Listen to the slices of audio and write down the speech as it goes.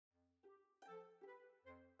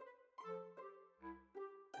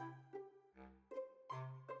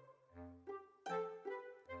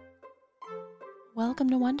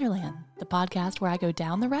Welcome to Wonderland, the podcast where I go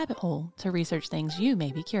down the rabbit hole to research things you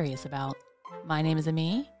may be curious about. My name is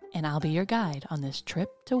Ami, and I'll be your guide on this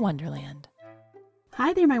trip to Wonderland.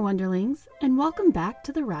 Hi there, my Wonderlings, and welcome back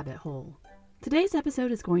to the rabbit hole. Today's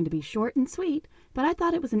episode is going to be short and sweet, but I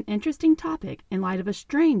thought it was an interesting topic in light of a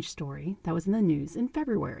strange story that was in the news in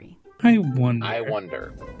February. I wonder. I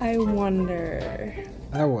wonder. I wonder.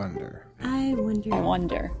 I wonder. I wonder. I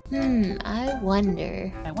wonder. I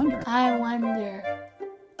wonder. I wonder. I wonder.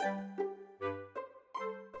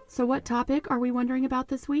 So what topic are we wondering about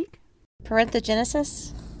this week?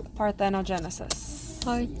 Parthenogenesis? Parthenogenesis.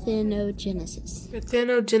 Parthenogenesis.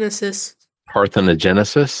 Parthenogenesis.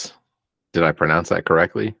 Parthenogenesis? Did I pronounce that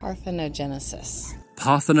correctly? Parthenogenesis.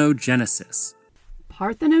 Parthenogenesis.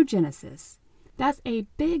 Parthenogenesis. That's a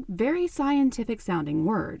big, very scientific sounding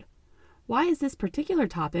word. Why is this particular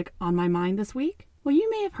topic on my mind this week? Well, you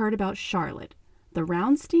may have heard about Charlotte, the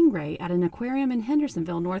round stingray at an aquarium in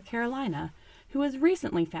Hendersonville, North Carolina, who was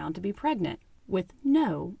recently found to be pregnant with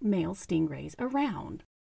no male stingrays around.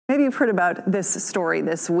 Maybe you've heard about this story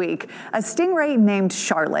this week. A stingray named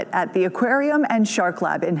Charlotte at the Aquarium and Shark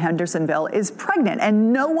Lab in Hendersonville is pregnant,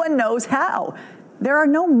 and no one knows how. There are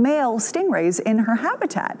no male stingrays in her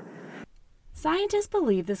habitat. Scientists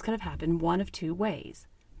believe this could have happened one of two ways,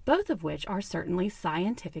 both of which are certainly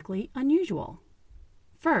scientifically unusual.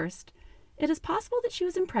 First, it is possible that she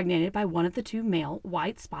was impregnated by one of the two male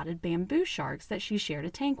white-spotted bamboo sharks that she shared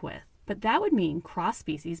a tank with, but that would mean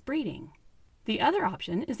cross-species breeding. The other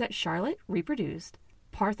option is that Charlotte reproduced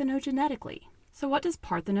parthenogenetically. So what does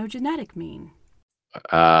parthenogenetic mean?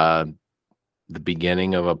 The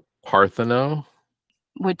beginning of a Partheno?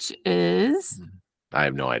 Which is? I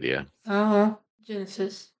have no idea.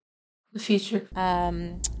 Genesis. The future.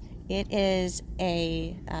 It is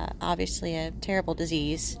obviously a terrible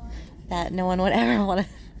disease that no one would ever want to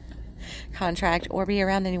contract or be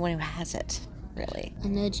around anyone who has it, really. I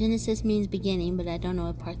know Genesis means beginning, but I don't know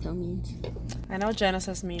what partho means. I know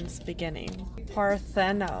Genesis means beginning.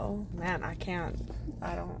 Partheno. Man, I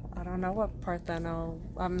don't know what Partheno.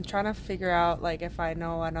 I'm trying to figure out if I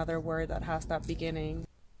know another word that has that beginning.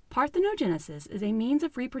 Parthenogenesis is a means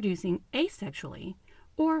of reproducing asexually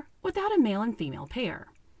or without a male and female pair.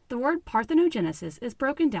 The word parthenogenesis is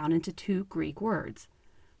broken down into two Greek words,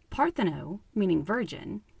 partheno, meaning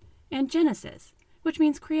virgin, and genesis, which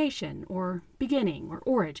means creation or beginning or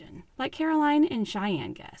origin, like Caroline and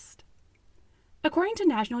Cheyenne guessed. According to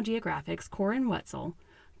National Geographic's Corin Wetzel,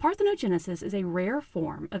 parthenogenesis is a rare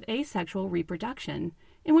form of asexual reproduction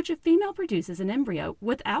in which a female produces an embryo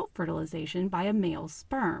without fertilization by a male's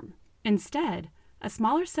sperm. Instead, a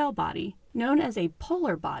smaller cell body, known as a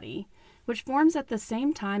polar body, which forms at the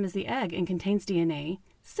same time as the egg and contains DNA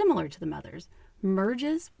similar to the mother's,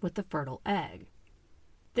 merges with the fertile egg.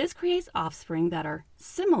 This creates offspring that are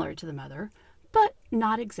similar to the mother, but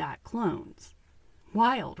not exact clones.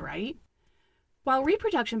 Wild, right? While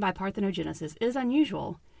reproduction by parthenogenesis is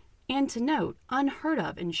unusual, and to note, unheard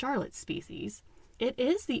of in Charlotte's species, it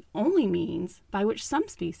is the only means by which some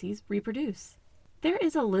species reproduce. There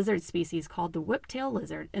is a lizard species called the whiptail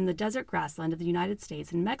lizard in the desert grassland of the United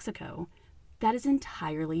States and Mexico that is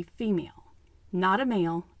entirely female, not a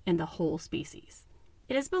male in the whole species.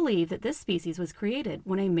 It is believed that this species was created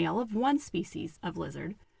when a male of one species of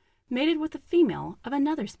lizard mated with a female of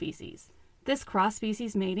another species. This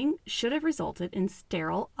cross-species mating should have resulted in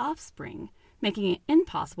sterile offspring, making it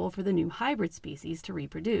impossible for the new hybrid species to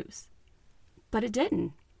reproduce. But it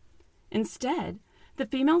didn't. Instead, the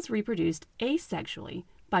females reproduced asexually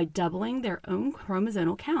by doubling their own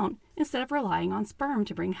chromosomal count instead of relying on sperm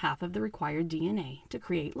to bring half of the required DNA to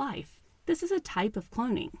create life. This is a type of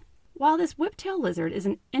cloning. While this whiptail lizard is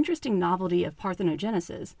an interesting novelty of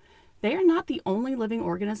parthenogenesis, they are not the only living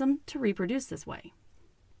organism to reproduce this way.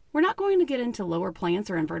 We're not going to get into lower plants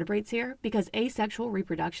or invertebrates here because asexual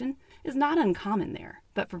reproduction is not uncommon there,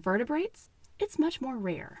 but for vertebrates, it's much more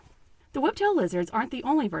rare. The whiptail lizards aren't the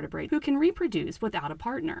only vertebrate who can reproduce without a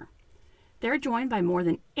partner. They're joined by more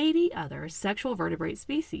than 80 other sexual vertebrate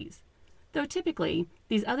species, though typically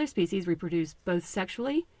these other species reproduce both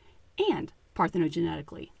sexually and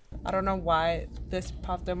parthenogenetically. I don't know why this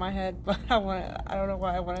popped in my head, but I don't know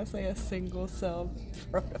why I want to say a single-celled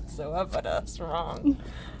protozoa, but that's wrong.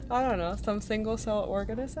 I don't know, some single-cell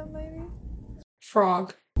organism maybe?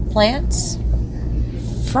 Frog. Plants?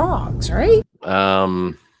 Frogs, right?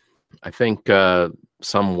 I think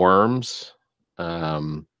some worms.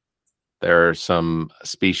 There are some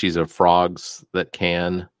species of frogs that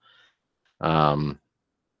can. I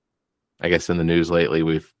guess in the news lately,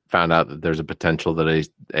 we've found out that there's a potential that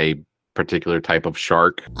a particular type of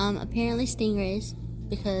shark. Apparently stingrays,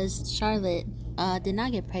 because Charlotte did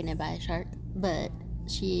not get pregnant by a shark, but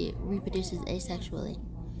she reproduces asexually.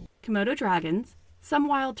 Komodo dragons, some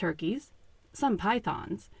wild turkeys, some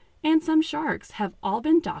pythons, and some sharks have all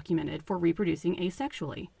been documented for reproducing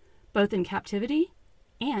asexually, both in captivity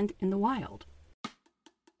and in the wild.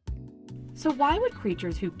 So why would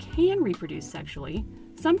creatures who can reproduce sexually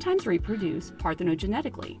sometimes reproduce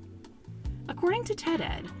parthenogenetically? According to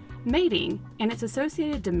TED-Ed, mating and its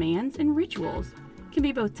associated demands and rituals can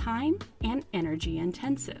be both time and energy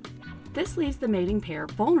intensive. This leaves the mating pair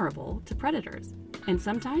vulnerable to predators and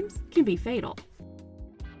sometimes can be fatal.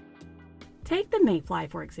 Take the mayfly,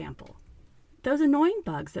 for example. Those annoying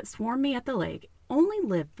bugs that swarm me at the lake only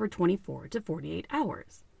live for 24 to 48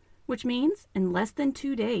 hours, which means in less than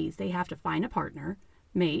 2 days they have to find a partner,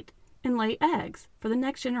 mate, and lay eggs for the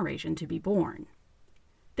next generation to be born.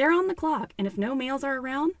 They're on the clock, and if no males are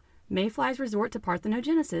around, mayflies resort to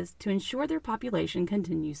parthenogenesis to ensure their population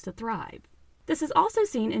continues to thrive. This is also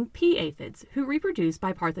seen in pea aphids, who reproduce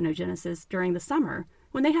by parthenogenesis during the summer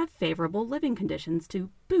when they have favorable living conditions to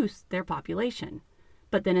boost their population.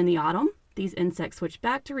 But then in the autumn, these insects switch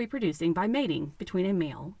back to reproducing by mating between a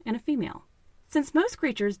male and a female. Since most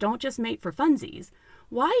creatures don't just mate for funsies,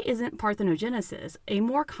 why isn't parthenogenesis a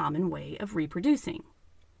more common way of reproducing?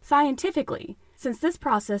 Scientifically, since this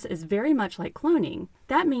process is very much like cloning,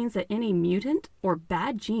 that means that any mutant or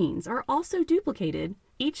bad genes are also duplicated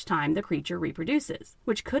each time the creature reproduces,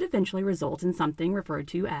 which could eventually result in something referred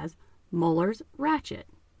to as Muller's ratchet.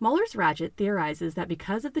 Muller's ratchet theorizes that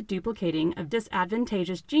because of the duplicating of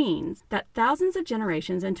disadvantageous genes, that thousands of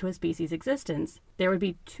generations into a species' existence, there would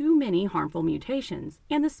be too many harmful mutations,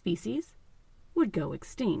 and the species would go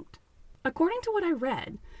extinct. According to what I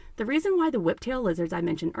read, the reason why the whiptail lizards I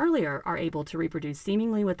mentioned earlier are able to reproduce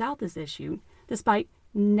seemingly without this issue, despite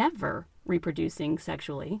never reproducing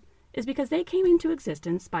sexually, is because they came into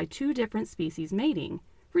existence by 2 different species mating,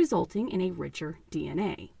 resulting in a richer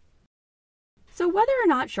DNA. So whether or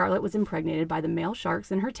not Charlotte was impregnated by the male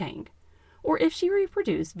sharks in her tank, or if she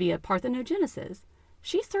reproduced via parthenogenesis,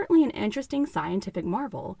 she's certainly an interesting scientific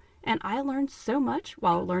marvel, and I learned so much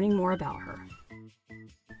while learning more about her.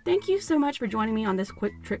 Thank you so much for joining me on this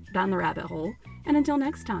quick trip down the rabbit hole, and until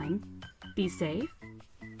next time, be safe,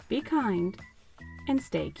 be kind, and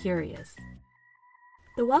stay curious.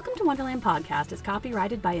 The Welcome to Wonderland podcast is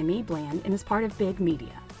copyrighted by Ami Bland and is part of Big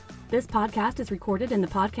Media. This podcast is recorded in the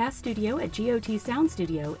podcast studio at GOT Sound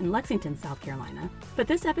Studio in Lexington, South Carolina, but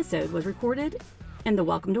this episode was recorded in the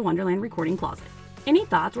Welcome to Wonderland recording closet. Any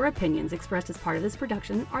thoughts or opinions expressed as part of this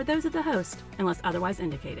production are those of the host, unless otherwise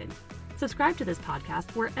indicated. Subscribe to this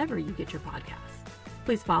podcast wherever you get your podcasts.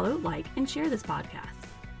 Please follow, like, and share this podcast.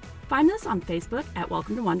 Find us on Facebook at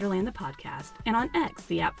Welcome to Wonderland the Podcast, and on X,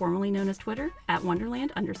 the app formerly known as Twitter, at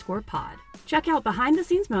Wonderland_pod. Check out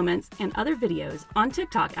behind-the-scenes moments and other videos on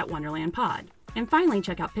TikTok at Wonderland Pod. And finally,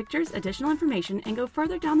 check out pictures, additional information, and go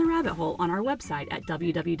further down the rabbit hole on our website at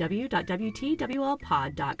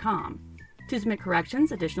www.wtwlpod.com. To submit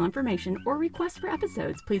corrections, additional information, or requests for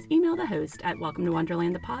episodes, please email the host at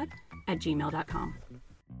welcometowonderlandthepod@gmail.com.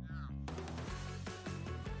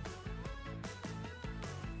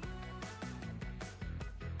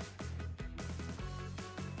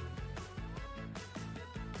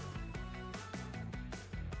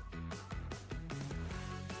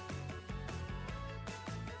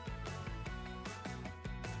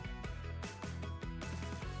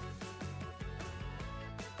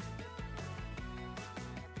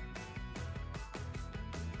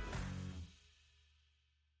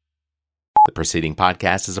 The preceding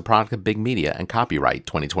podcast is a product of Big Media and copyright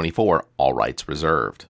 2024, all rights reserved.